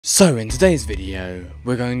So in today's video,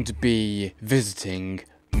 we're going to be visiting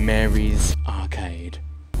Mary's arcade.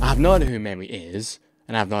 I have no idea who Mary is,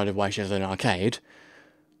 and I have no idea why she has an arcade,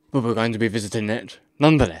 but we're going to be visiting it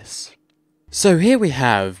nonetheless. So here we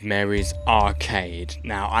have Mary's arcade.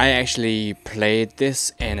 Now I actually played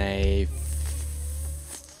this in a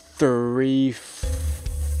 3 or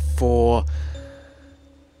 4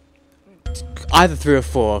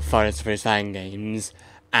 FNAF Fan Games.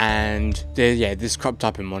 And this cropped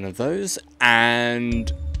up in one of those, and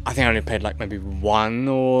I think I only played like maybe one,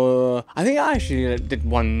 or I think I actually did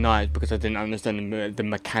one night because I didn't understand the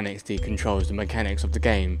mechanics, the controls, the mechanics of the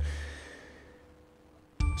game.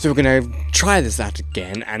 So we're gonna try this out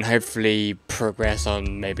again and hopefully progress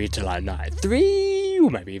on maybe to like night 3 or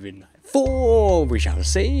maybe even night 4. We shall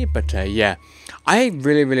see. But yeah, I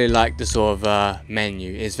really like the sort of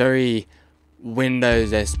menu. It's very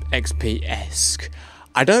Windows XP-esque.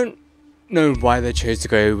 I don't know why they chose to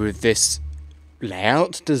go with this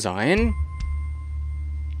layout design,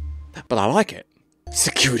 but I like it.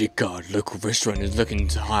 Security guard. Local restaurant is looking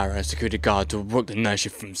to hire a security guard to work the night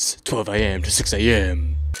shift from 12 AM to 6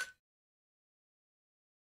 AM.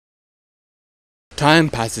 Time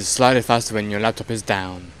passes slightly faster when your laptop is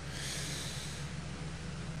down.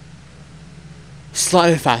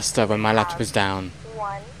 Slightly faster when my laptop is down.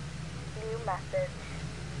 One new message.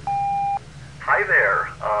 Hi there.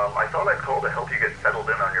 I thought I'd call to help you get settled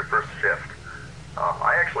in on your first shift.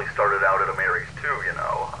 I actually started out at a Mary's too, you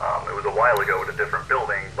know. It was a while ago at a different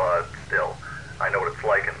building, but still, I know what it's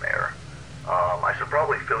like in there. I should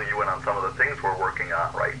probably fill you in on some of the things we're working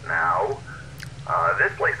on right now.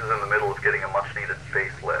 This place is in the middle of getting a much-needed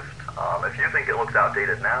facelift. If you think it looks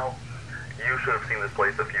outdated now, you should have seen this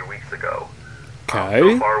place a few weeks ago. Okay.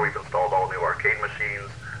 So far, we've installed all new arcade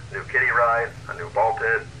machines, new kiddie rides, a new ball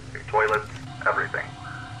pit, new toilets, everything.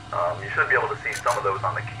 You should be able to see some of those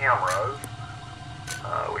on the cameras.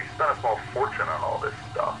 We spent a small fortune on all this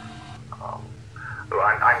stuff.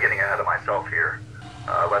 I'm getting ahead of myself here.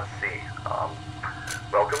 Let's see.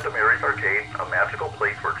 Welcome to Mary's Arcade, a magical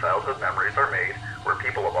place where childhood memories are made, where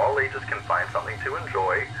people of all ages can find something to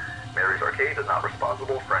enjoy. Mary's Arcade is not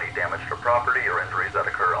responsible for any damage to property or injuries that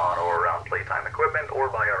occur on or around playtime equipment or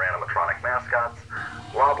by our animatronic mascots.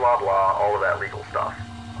 Blah, blah, blah, all of that legal stuff.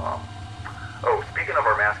 Oh, speaking of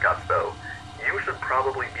our mascots though, you should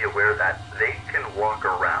probably be aware that they can walk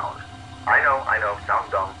around. I know,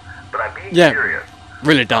 sounds dumb, but I'm being serious.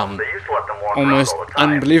 Really dumb. They used to let them walk Almost around all the time,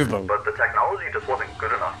 unbelievable. but the technology just wasn't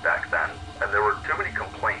good enough back then, and there were too many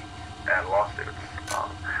complaints and lawsuits.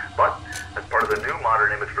 But as part of the new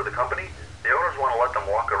modern image for the company, the owners want to let them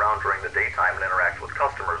walk around during the daytime and interact with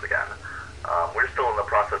customers again. We're still in the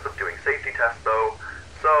process of doing safety tests though,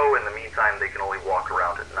 so in the meantime they can only walk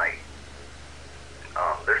around at night.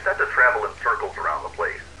 They're set to travel in circles around the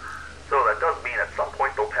place, so that does mean at some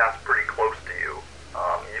point they'll pass pretty close to you.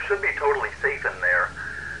 You should be totally safe in there,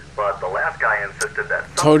 but the last guy insisted that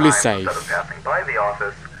sometimes instead of passing by the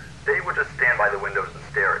office, they would just stand by the windows and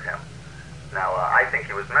stare at him. Now, I think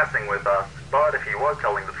he was messing with us, but if he was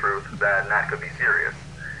telling the truth, then that could be serious.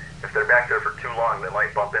 If they're back there for too long, they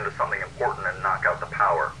might bump into something important and knock out the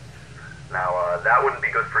power. Now, that wouldn't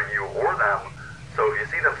be good for you or them, so if you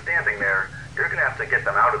see them standing there, you're going to have to get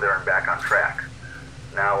them out of there and back on track.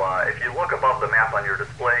 Now, if you look above the map on your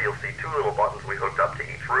display, you'll see 2 little buttons we hooked up to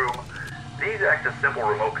each room. These act as simple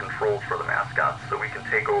remote controls for the mascots, so we can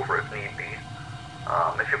take over if need be.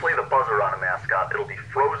 If you play the buzzer on a mascot, it'll be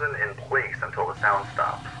frozen in place until the sound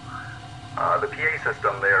stops. The PA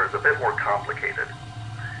system there is a bit more complicated.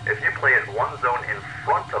 If you play it one zone in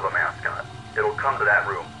front of a mascot, it'll come to that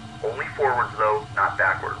room. Only forwards though, not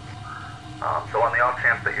backwards. So on the off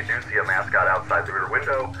chance that you do see a mascot outside the rear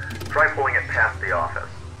window, try pulling it past the office.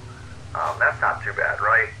 That's not too bad,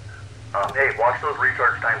 right? Hey, watch those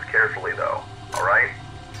recharge times carefully though, alright?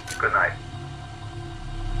 Good night.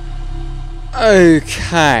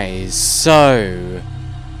 Okay, so...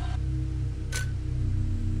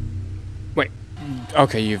 Wait,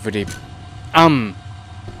 okay, you've already...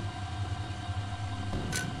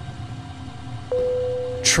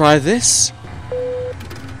 Try this?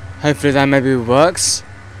 Hopefully that maybe works.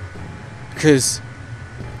 Because,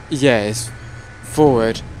 yeah, it's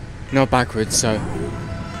forward, not backwards, so...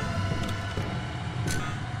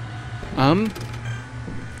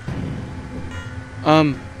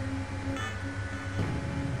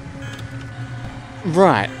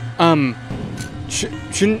 Right,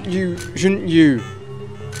 shouldn't you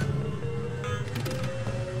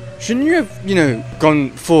have, you know,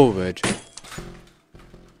 gone forward?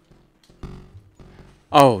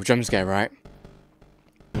 Oh, jump scare, right?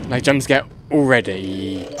 Like, jump scare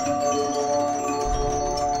already.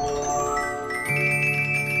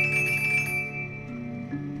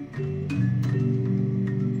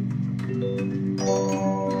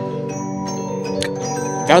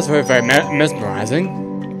 That was very, very mesmerizing.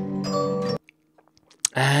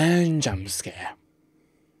 And jump scare.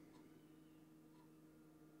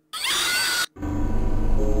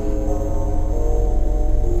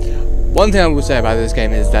 One thing I will say about this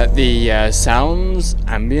game is that the sounds,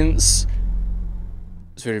 ambience,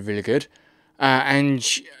 is really, really good. And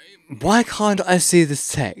why can't I see this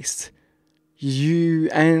text? You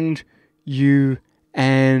and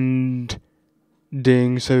ding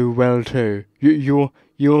so well too. You.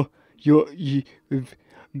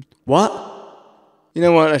 What? You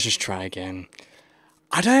know what? Let's just try again.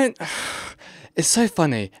 I don't. It's so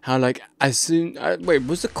funny how like as soon. Wait,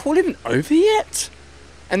 was the call even over yet?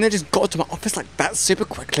 And they just got to my office like that super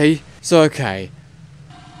quickly. So okay.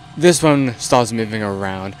 This one starts moving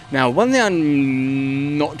around. Now, one thing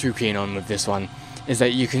I'm not too keen on with this one is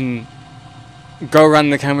that you can go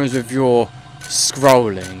around the cameras with your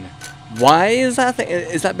scrolling. Why is that thing?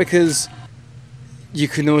 Is that because you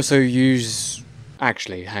can also use...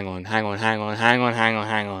 Actually, hang on. I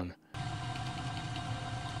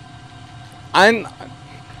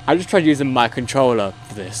just tried using my controller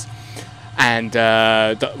for this. And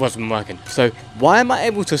that wasn't working. So why am I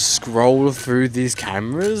able to scroll through these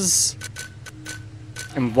cameras?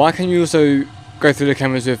 And why can you also go through the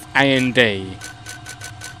cameras with A and D?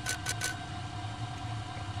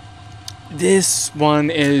 This one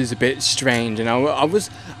is a bit strange, and I was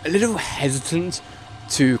a little hesitant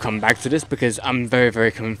to come back to this because I'm very,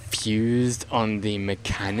 very confused on the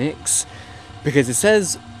mechanics. Because it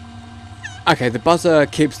says, okay, the buzzer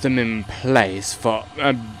keeps them in place for...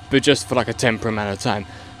 but just for like a temporary amount of time.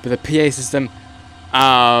 But the PA system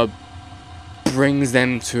brings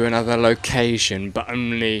them to another location, but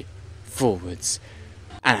only forwards.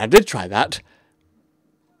 And I did try that,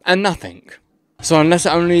 and nothing. So unless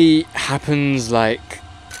it only happens like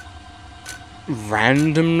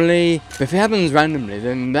randomly, but if it happens randomly,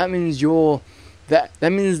 then that means that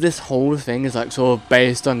means this whole thing is like sort of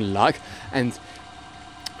based on luck. And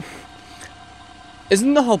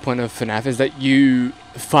isn't the whole point of FNAF is that you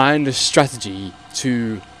find a strategy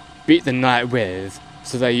to beat the night with,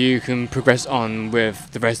 so that you can progress on with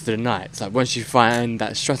the rest of the nights, like once you find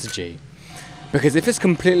that strategy? Because if it's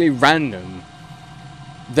completely random,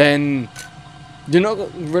 then you're not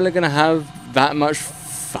really going to have that much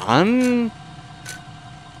fun.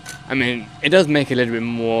 I mean, it does make it a little bit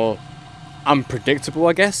more unpredictable,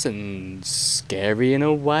 I guess, and scary in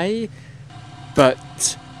a way,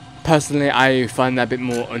 but personally, I find that a bit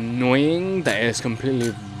more annoying that it's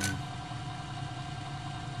completely...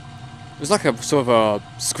 There's like a sort of a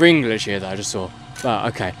screen glitch here that I just saw. But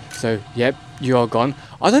okay, so yep, you are gone.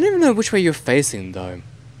 I don't even know which way you're facing though.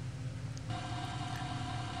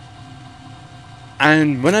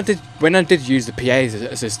 And when I did use the PA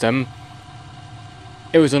system,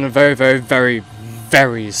 it was on a very, very, very,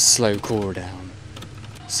 very slow cooldown.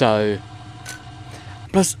 So,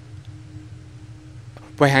 plus.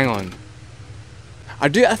 Wait, hang on. I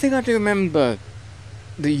think I do remember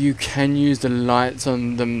that you can use the lights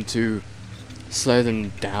on them to slow them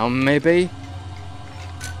down, maybe?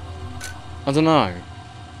 I don't know.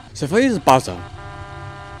 So if I use a buzzer...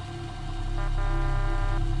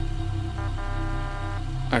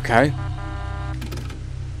 Okay.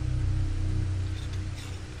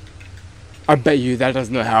 I bet you that does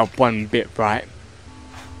not help one bit, right?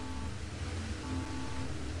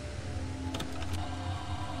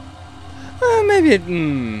 Maybe it...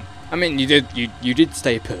 I mean, you did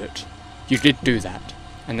stay put. You did do that.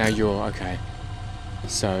 And now you're... Okay.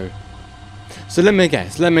 So let me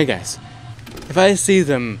guess. If I see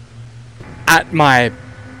them at my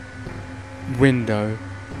window...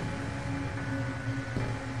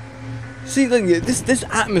 See, look, this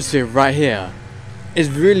atmosphere right here is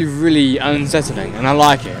really, really unsettling, and I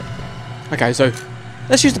like it. Okay, so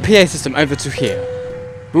let's use the PA system over to here.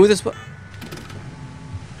 Will this work?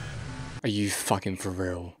 Are you fucking for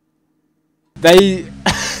real? They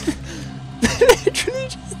literally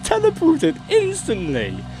just teleported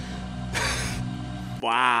instantly.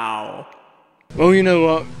 Wow. Well, you know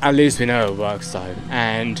what? At least we know it works though,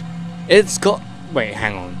 and it's got... Wait,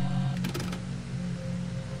 hang on.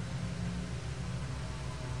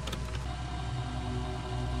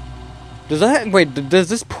 Does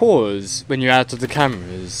this pause when you're out of the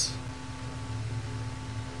cameras?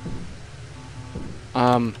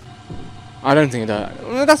 I don't think it does.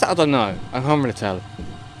 Well, I don't know. I can't really tell.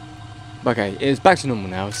 Okay, it's back to normal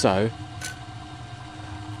now, so...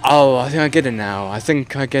 Oh, I think I get it now. I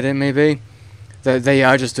think I get it, maybe. They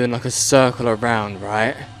are just doing like a circle around,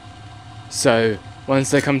 right? So,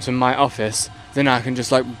 once they come to my office, then I can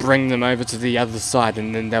just like bring them over to the other side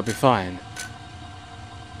and then they'll be fine.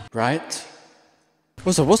 Right?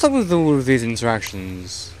 Also, what's up with all of these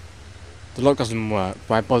interactions? The lock doesn't work.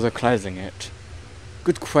 Why bother closing it?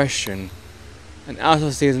 Good question. An out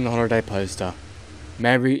of season holiday poster.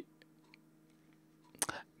 Merry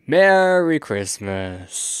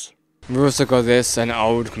Christmas. We've also got this, an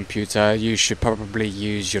old computer. You should probably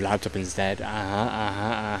use your laptop instead.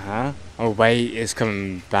 Oh wait, it's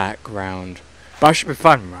coming back round. But it should be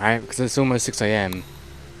fun, right? Because it's almost 6 AM.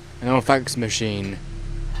 An old fax machine.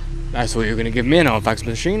 That's what you're gonna give me, an old fax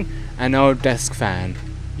machine. An old desk fan.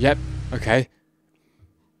 Yep, okay.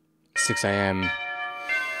 6 AM.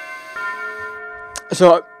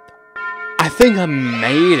 So, I think I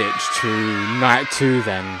made it to night 2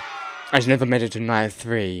 then. I just never made it to night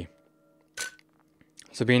 3.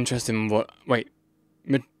 So it'd be interesting what... Wait.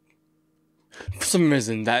 For some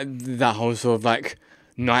reason, that whole sort of like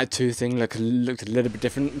night 2 thing looked a little bit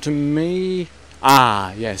different to me.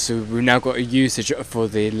 Ah, yeah, so we've now got a usage for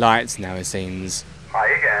the lights now, it seems. Hi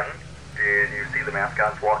again. Did you see the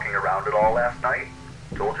mascots walking around at all last night?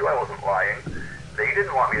 Told you I wasn't lying. They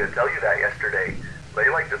didn't want me to tell you that yesterday. They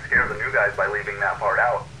like to scare the new guys by leaving that part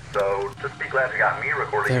out. So just be glad you got me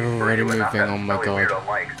recording. They're already moving, oh my god. Weird on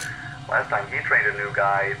Mike. Last time he trained a new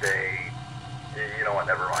guy, you know what,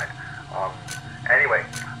 never mind. Anyway,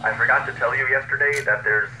 I forgot to tell you yesterday that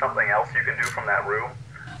there's something else you can do from that room.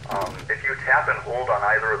 If you tap and hold on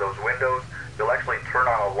either of those windows, you'll actually turn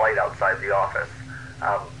on a light outside the office.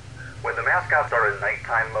 When the mascots are in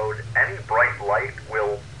nighttime mode, any bright light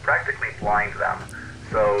will practically blind them.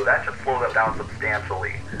 So that should slow them down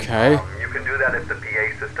substantially. Okay. You can do that if the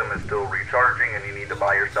PA system is still recharging and you need to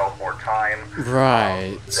buy yourself more time.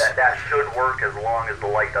 Right. That should work as long as the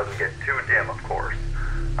light doesn't get too dim, of course.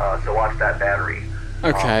 So watch that battery.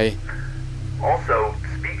 Okay. Also,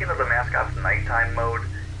 speaking of the mascot's nighttime mode,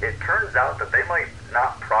 it turns out that they might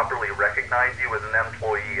not properly recognize you as an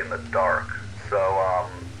employee in the dark. So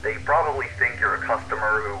they probably think you're a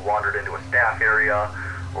customer who wandered into a staff area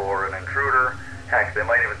or an intruder. Heck, they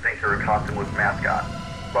might even think you're a costumeless mascot.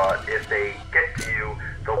 But if they get to you,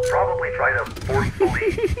 they'll probably try to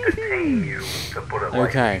forcefully detain you, to put it lightly.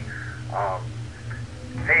 Okay.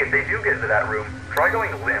 Hey, if they do get into that room, try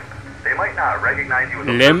going limp. They might not recognize you as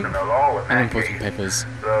a Limp person at all in that and important case. papers.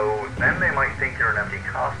 So then they might think you're an empty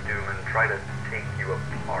costume and try to take you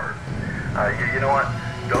apart. You know what?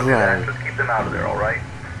 Don't do that. Just keep them out of there, alright?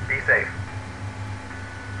 Be safe.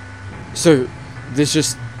 So, this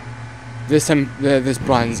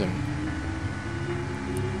blinds them.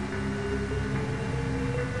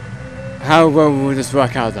 How well will this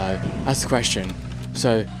work out though? That's the question.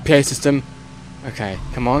 So, PA system. Okay,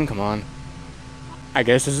 come on. I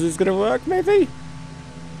guess this is gonna work, maybe?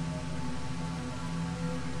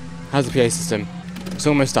 How's the PA system? It's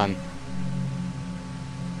almost done.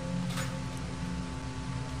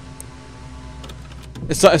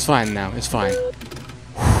 It's fine now, it's fine.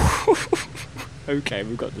 Okay,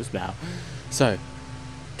 we've got this now. So,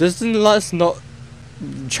 does the lights not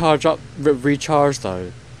recharge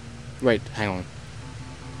though? Wait, hang on.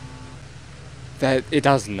 It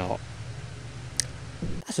does not.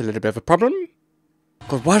 That's a little bit of a problem.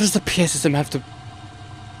 God, why does the PA system have to...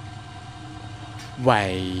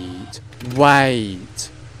 Wait.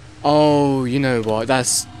 Oh, you know what, I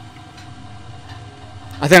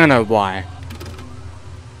think I know why.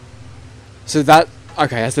 So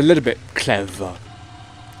okay, that's a little bit clever.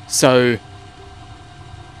 So,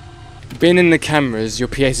 being in the cameras, your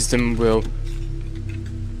PA system will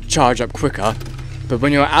charge up quicker, but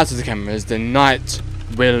when you're out of the cameras, the night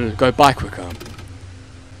will go by quicker.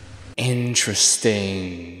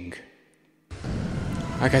 Interesting.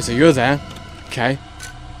 Okay, so you're there. Okay.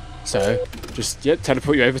 So, just,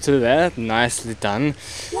 teleport you over to there. Nicely done.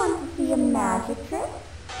 Want to see a magic trick?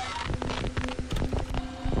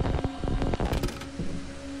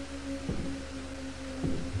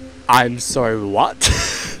 I'm sorry, what?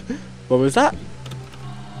 What was that?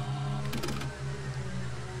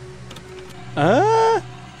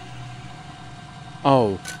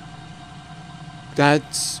 Oh.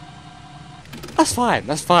 That's fine,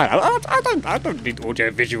 I don't need audio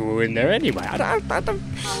visual in there anyway. I don't.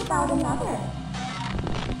 How about another?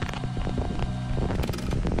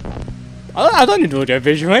 I don't need audio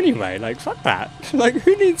visual anyway, like, fuck that. Like,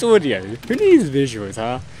 who needs audio? Who needs visuals,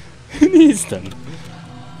 huh? Who needs them?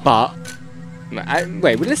 But,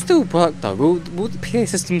 wait, will it still work though? Will the PA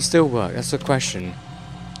system still work? That's the question.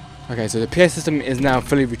 Okay, so the PA system is now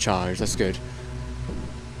fully recharged, that's good.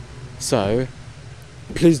 So,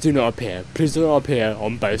 please do not appear. Please do not appear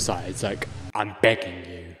on both sides, like, I'm begging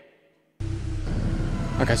you.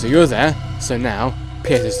 Okay, so you're there, so now,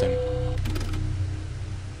 PA system.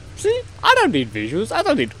 See? I don't need visuals, I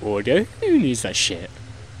don't need audio. Who needs that shit?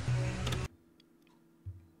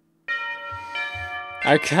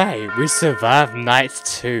 Okay, we survived night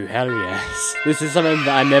 2, hell yes. This is something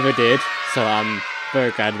that I never did, so I'm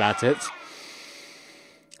very glad about it.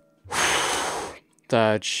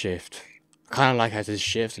 Third shift. I kind of like how it's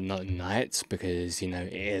shift and not night, because, you know,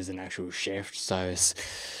 it is an actual shift, so it's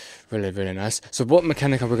really, really nice. So what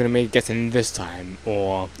mechanic are we going to be getting this time,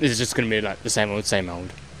 or is it just going to be like the same old, same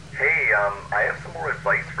old? Hey, I have some more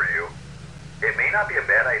advice for you. It may not be a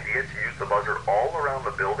bad idea to use the buzzer all around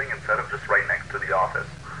the building instead of just right next to the office.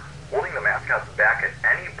 Holding the mascots back at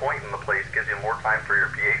any point in the place gives you more time for your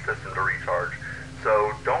PA system to recharge,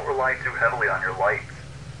 so don't rely too heavily on your lights.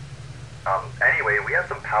 Anyway, we had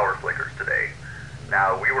some power flickers today.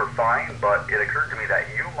 Now, we were fine, but it occurred to me that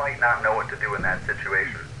you might not know what to do in that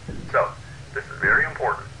situation. So, this is very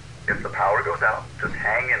important. If the power goes out, just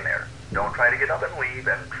hang in there. Don't try to get up and leave,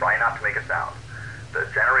 and try not to make a sound. The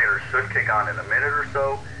generators should kick on in a minute or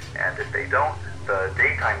so, and if they don't, the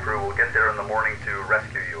daytime crew will get there in the morning to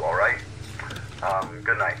rescue you, alright?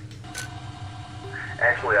 Good night.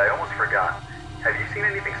 Actually, I almost forgot. Have you seen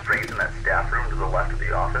anything strange in that staff room to the left of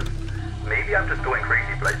the office? Maybe I'm just going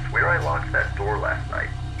crazy, but I swear I locked that door last night.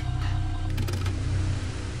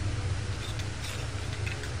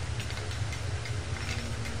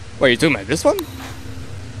 Wait, you talking about this one?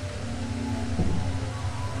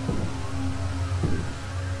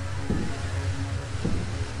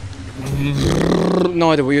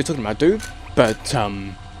 No idea what you're talking about, dude. But,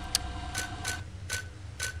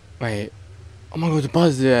 wait. Oh my god, the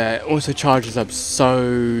buzzer also charges up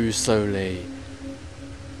so slowly.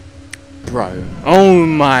 Bro. Oh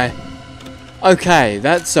my. Okay,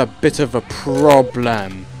 that's a bit of a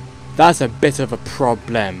problem. That's a bit of a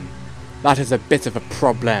problem. That is a bit of a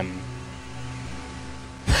problem.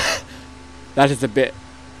 That is a bit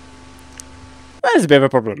of a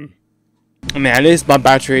problem. I mean, at least my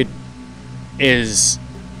battery is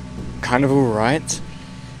kind of alright.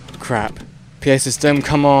 Crap. PA system,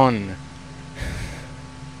 come on.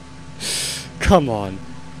 Come on.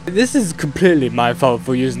 This is completely my fault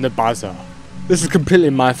for using the buzzer. This is completely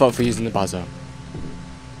my fault for using the buzzer.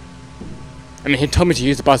 I mean, he told me to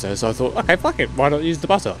use the buzzer, so I thought, okay, fuck it, why not use the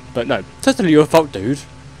buzzer? But no, totally your fault, dude.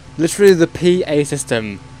 Literally, the PA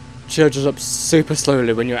system charges up super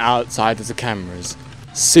slowly when you're outside of the cameras.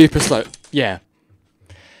 Super slow. Yeah.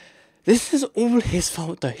 This is all his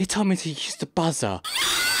fault, though. He told me to use the buzzer.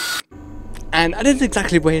 And I did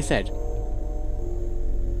exactly what he said.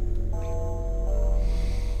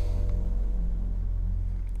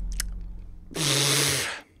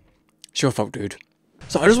 It's your fault, dude.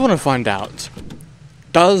 So I just want to find out,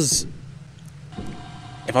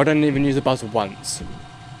 if I don't even use the buzzer once,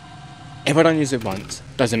 if I don't use it once,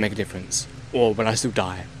 does it make a difference? Or will I still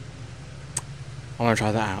die? I want to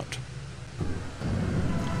try that out.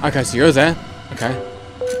 Okay, so you're there. Okay.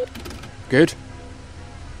 Good.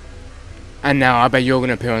 And now I bet you're going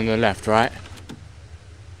to appear on the left, right?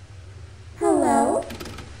 Hello?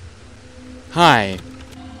 Hi.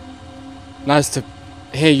 Nice to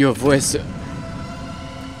hear your voice.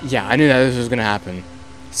 Yeah, I knew that this was going to happen.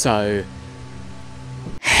 So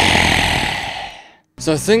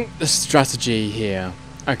I think the strategy here,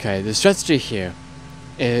 the strategy here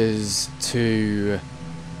is to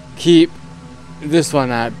keep this one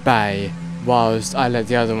at bay whilst I let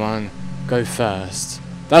the other one go first.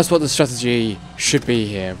 That's what the strategy should be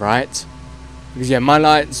here, right? Because yeah, my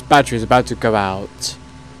light's battery is about to go out.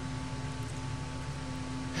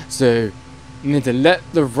 So you need to let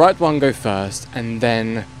the right one go first, and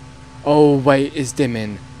then, oh wait, it's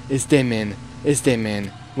dimming, it's dimming, it's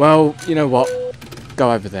dimming. Well, you know what?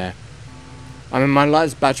 Go over there. I mean, my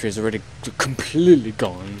light's battery is already completely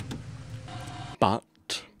gone. But,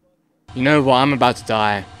 you know what? I'm about to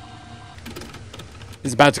die.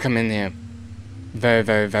 It's about to come in here. Very,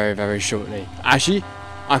 very, very, very shortly. Actually,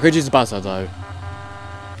 I could use the buzzer though.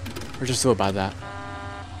 I just thought about that.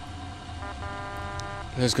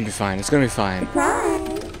 It's gonna be fine. It's gonna be fine.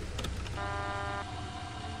 Surprise!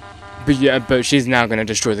 But yeah, but she's now gonna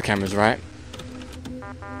destroy the cameras, right?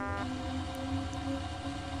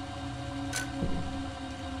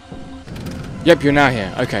 Yep, you're now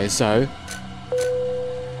here. Okay, so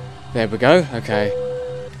there we go. Okay.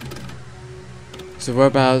 So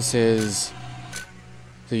whereabouts is?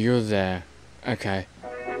 So you're there. Okay.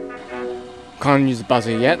 Can't use the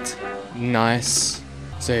buzzer yet. Nice.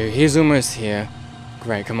 So he's almost here.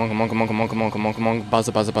 Great, come on, come on, come on, come on, come on, come on, come on,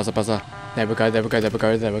 buzzer, buzzer, buzzer, buzzer. There we go, there we go, there we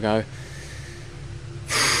go, there we go.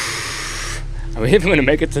 Are we even gonna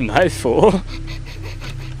make it to nightfall?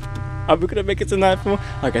 Are we gonna make it to nightfall?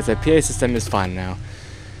 Okay, so PA system is fine now.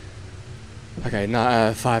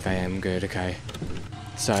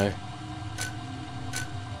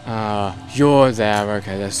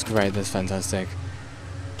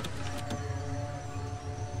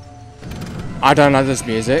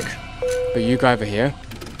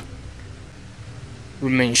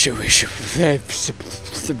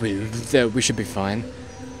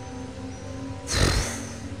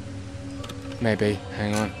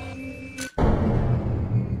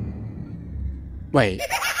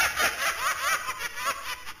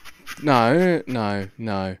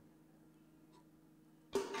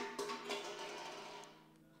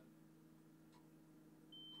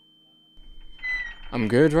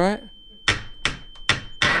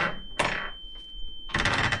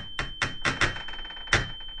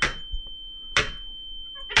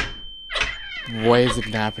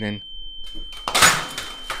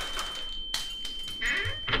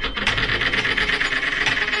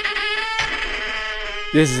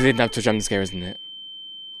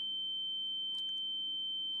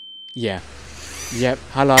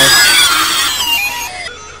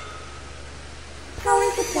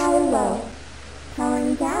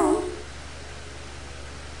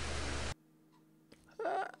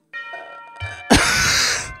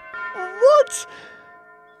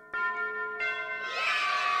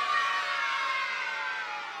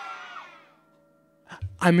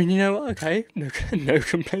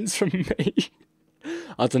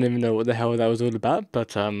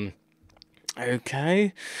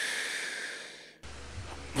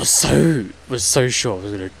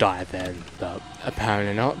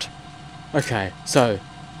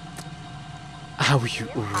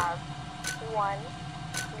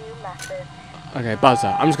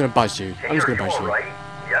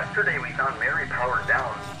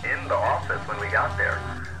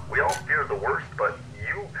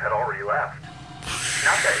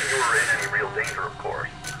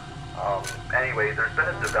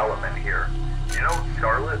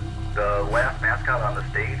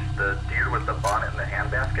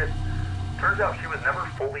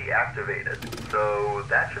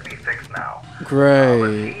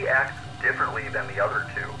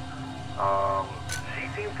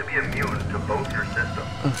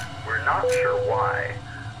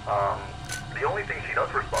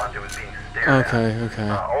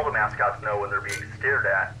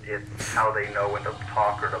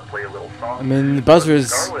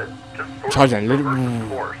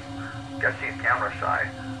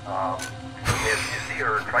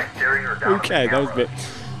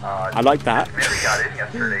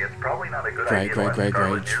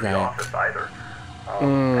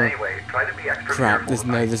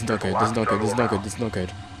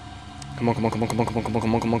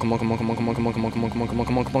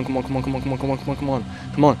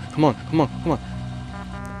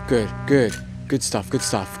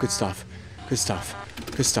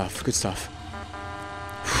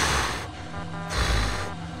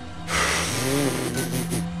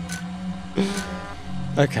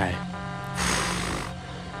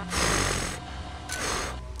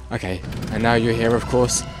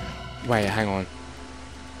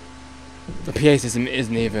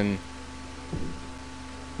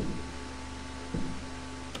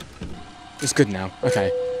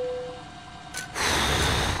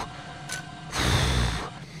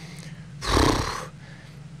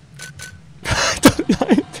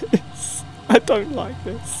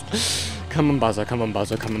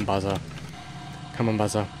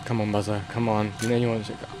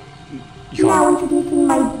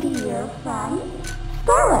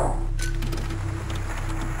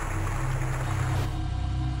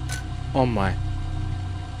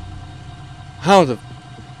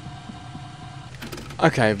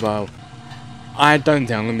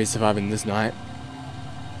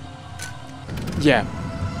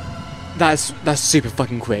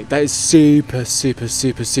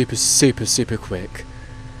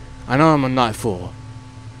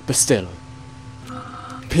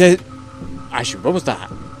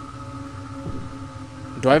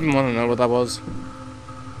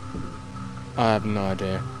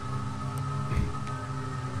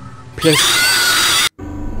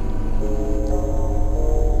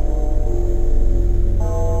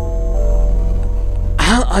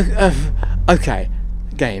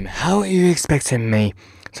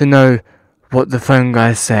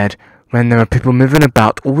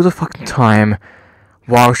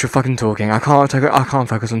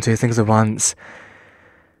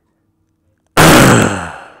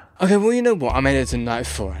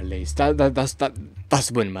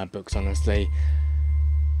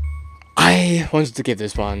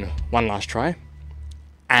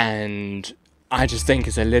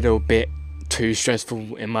 too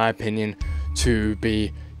stressful, in my opinion, to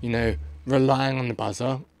be, you know, relying on the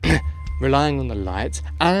buzzer, relying on the light,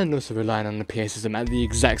 and also relying on the PA system at the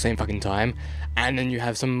exact same fucking time, and then you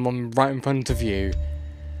have someone right in front of you.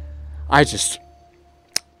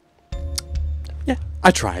 Yeah,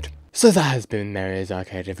 I tried. So that has been Mary's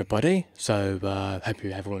Arcade, everybody. So, hope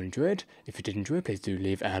you everyone enjoyed. If you did enjoy, please do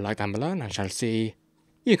leave a like down below, and I shall see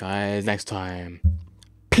you guys next time.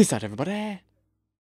 Peace out, everybody.